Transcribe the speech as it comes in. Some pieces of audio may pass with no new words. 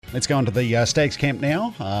Let's go into the Stags camp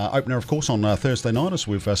now. Opener, of course, on Thursday night, as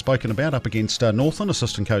we've spoken about, up against Northland.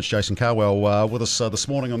 Assistant coach Jason Kawau with us this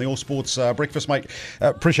morning on the All Sports Breakfast, mate.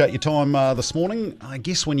 Appreciate your time this morning. I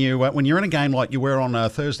guess when you're in a game like you were on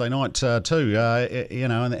Thursday night too,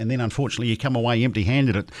 and then unfortunately you come away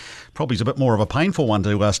empty-handed, it probably is a bit more of a painful one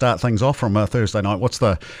to start things off from Thursday night. What's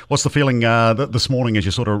the feeling this morning as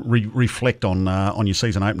you sort of reflect on your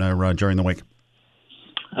season opener during the week?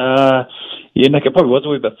 Yeah, Nick, it probably was a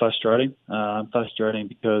wee bit frustrating. Frustrating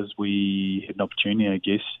because we had an opportunity, I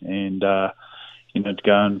guess, and to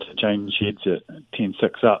go and to change heads at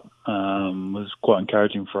 10-6 up was quite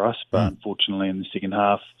encouraging for us. But unfortunately, in the second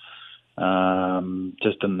half,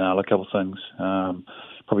 just didn't nail a couple of things.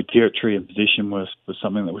 Probably territory and possession was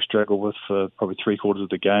something that we struggled with for probably 3/4 of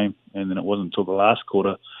the game, and then it wasn't until the last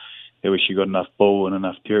quarter that we actually got enough ball and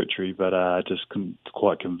enough territory, but just couldn't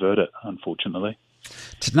quite convert it, unfortunately.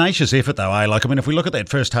 Tenacious effort, though, eh? If we look at that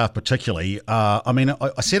first half particularly,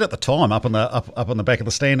 I said at the time up on the back of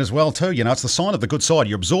the stand as well too. It's the sign of the good side.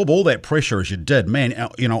 You absorb all that pressure as you did, man.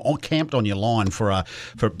 Camped on your line for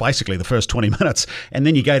basically the first 20 minutes, and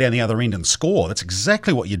then you go down the other end and score. That's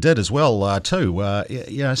exactly what you did as well too. So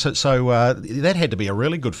that had to be a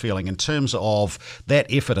really good feeling in terms of that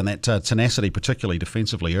effort and that tenacity, particularly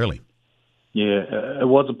defensively early. Yeah, it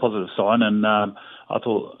was a positive sign, and I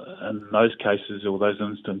thought in those cases or those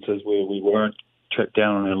instances where we weren't trapped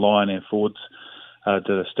down on our line, our forwards did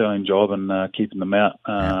a sterling job in keeping them out.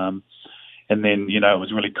 And then, it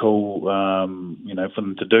was really cool, for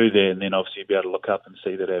them to do that, and then obviously be able to look up and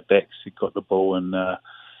see that our backs had got the ball and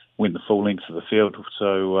went the full length of the field.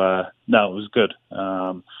 So, no, it was good.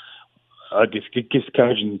 I guess the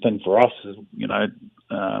encouraging thing for us is,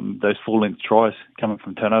 those full-length tries coming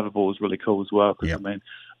from turnover ball is really cool as well. Because,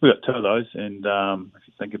 we got 2 of those, and if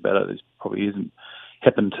you think about it, this probably hasn't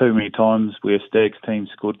happened too many times where Stags team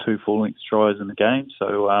scored 2 full-length tries in the game.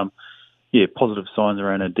 So, positive signs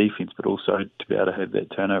around our defence, but also to be able to have that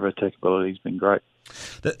turnover attack ability has been great.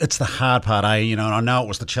 It's the hard part, and I know it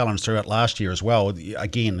was the challenge throughout last year as well.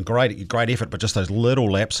 Again, great effort, but just those little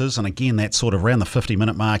lapses, and again, that sort of around the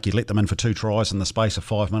 50-minute mark, you let them in for 2 tries in the space of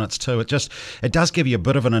 5 minutes too. It does give you a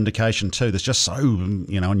bit of an indication too. There's just and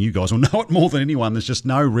you guys will know it more than anyone, there's just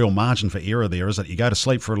no real margin for error there, is it? You go to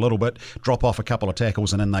sleep for a little bit, drop off a couple of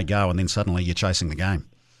tackles, and in they go, and then suddenly you're chasing the game.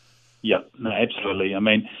 Yeah, no, absolutely.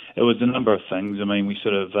 It was a number of things. We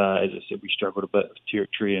sort of, as I said, we struggled a bit with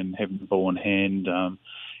territory and having the ball in hand.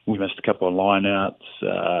 We missed a couple of line-outs,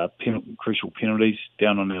 crucial penalties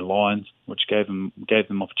down on their lines, which gave them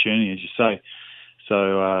opportunity, as you say.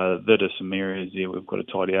 So there are some areas there we've got to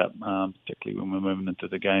tidy up, particularly when we're moving into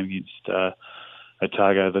the game against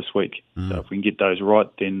Otago this week. So if we can get those right,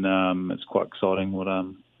 then it's quite exciting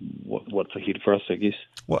what's ahead for us, I guess.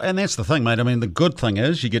 Well, and that's the thing, mate. The good thing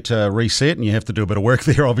is you get to reset, and you have to do a bit of work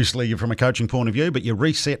there, obviously, from a coaching point of view, but you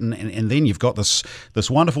reset, and then you've got this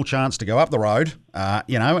wonderful chance to go up the road,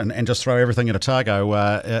 and just throw everything at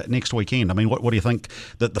Otago next weekend. What do you think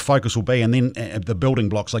that the focus will be, and then the building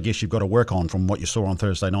blocks, I guess, you've got to work on from what you saw on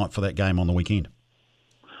Thursday night for that game on the weekend?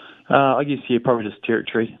 I guess, probably just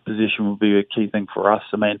territory. Possession will be a key thing for us.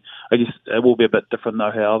 I guess it will be a bit different,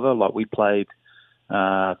 though, however. We played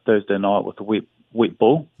Thursday night with a wet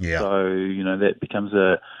ball. Yeah. So,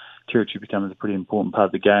 territory becomes a pretty important part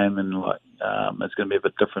of the game, and it's going to be a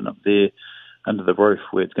bit different up there under the roof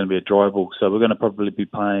where it's going to be a dry ball. So we're going to probably be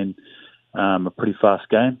playing a pretty fast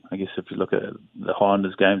game. I guess if you look at the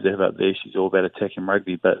Highlanders games they have up there, she's all about attacking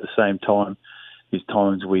rugby, but at the same time, there's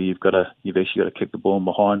times where you've actually got to kick the ball in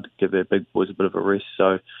behind, give their big boys a bit of a rest.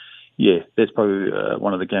 So, yeah, that's probably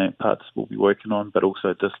one of the game parts we'll be working on, but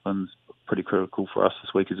also discipline's pretty critical for us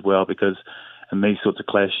this week as well, because in these sorts of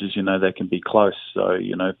clashes, they can be close. So,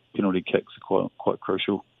 penalty kicks are quite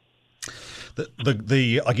crucial.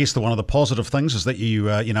 I guess one of the positive things is that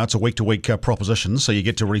it's a week-to-week proposition, so you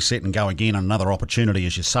get to reset and go again on another opportunity,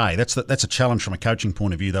 as you say. That's a challenge from a coaching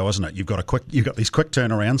point of view, though, isn't it? You've got these quick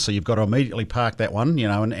turnarounds, so you've got to immediately park that one,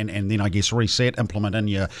 and then I guess reset, implement in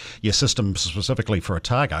your system specifically for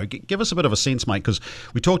Otago. Give us a bit of a sense, mate, because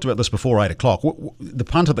we talked about this before 8 o'clock. The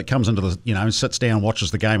punter that comes into sits down,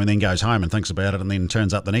 watches the game, and then goes home and thinks about it, and then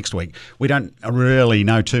turns up the next week. We don't really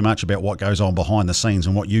know too much about what goes on behind the scenes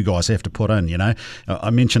and what you guys have to put in. I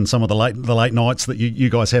mentioned some of the late nights that you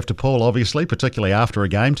guys have to pull, obviously, particularly after a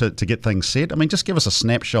game to get things set. Just give us a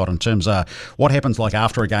snapshot in terms of what happens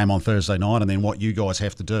after a game on Thursday night, and then what you guys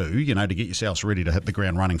have to do, to get yourselves ready to hit the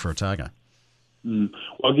ground running for Otago. Well,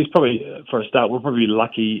 I guess probably for a start, we're probably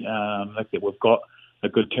lucky that we've got a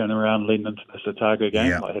good turnaround leading into this Otago game.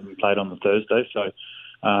 Yeah. I haven't played on the Thursday, so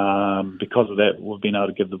because of that, we've been able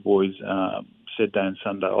to give the boys Saturday and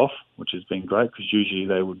Sunday off, which has been great because usually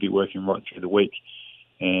they would be working right through the week,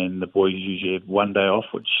 and the boys usually have one day off,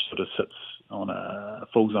 which sort of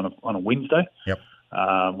falls on a Wednesday. Yep.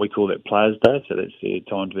 We call that Players' Day, so that's their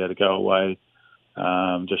time to be able to go away,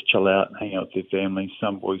 just chill out, hang out with their families.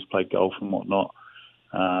 Some boys play golf and whatnot.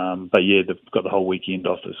 But yeah, they've got the whole weekend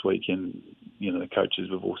off this week, and the coaches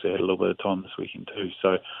have also had a little bit of time this weekend too.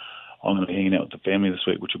 So I'm going to be hanging out with the family this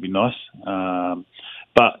week, which will be nice.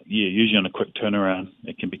 But yeah, usually on a quick turnaround,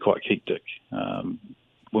 it can be quite hectic.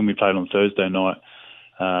 When we played on Thursday night,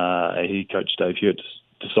 our head coach Dave Hewitt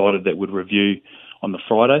decided that we'd review on the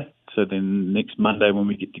Friday. So then next Monday when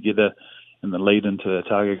we get together in the lead into the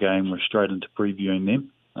Otago game, we're straight into previewing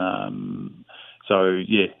them. So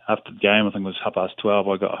yeah, after the game, I think it was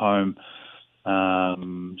 12:30, I got home,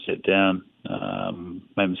 sat down,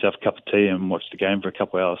 made myself a cup of tea and watched the game for a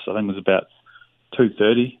couple of hours. So I think it was about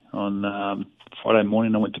 2:30 on Friday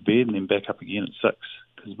morning. I went to bed and then back up again at 6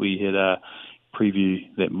 because we had a preview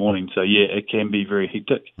that morning. So yeah, it can be very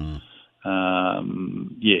hectic.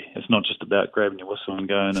 Yeah, it's not just about grabbing your whistle and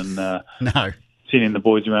going and No. sending the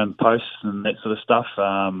boys around the posts and that sort of stuff.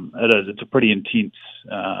 It is. It's a pretty intense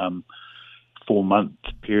 4-month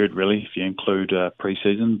period, really, if you include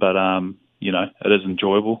pre-season. But it is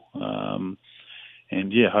enjoyable.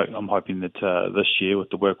 And yeah, I'm hoping that this year, with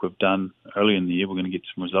the work we've done early in the year, we're going to get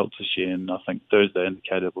some results this year. And I think Thursday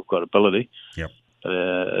indicated we've got ability. Yep.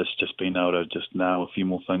 It's just been able to just nail a few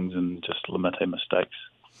more things and just limit our mistakes.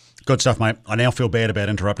 Good stuff, mate. I now feel bad about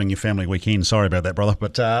interrupting your family weekend. Sorry about that, brother.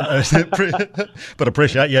 But but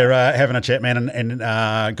appreciate you having a chat, man,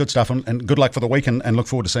 and good stuff. And good luck for the week, and look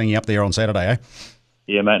forward to seeing you up there on Saturday, eh?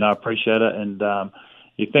 Yeah, mate, no, I appreciate it. And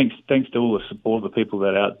thanks to all the support of the people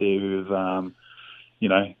that are out there who've,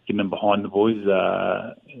 getting them behind the boys.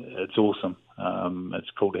 It's awesome.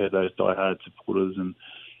 It's cool to have those die-hard supporters, and,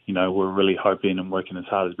 we're really hoping and working as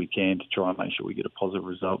hard as we can to try and make sure we get a positive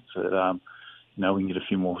result. So, we can get a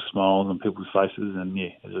few more smiles on people's faces. And, yeah,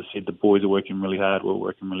 as I said, the boys are working really hard. We're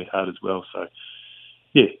working really hard as well. So,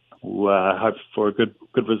 yeah, we'll hope for a good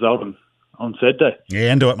result on Saturday.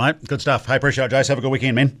 Yeah, and do it, mate. Good stuff. Hey, appreciate it, Jace. Have a good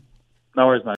weekend, man. No worries, mate.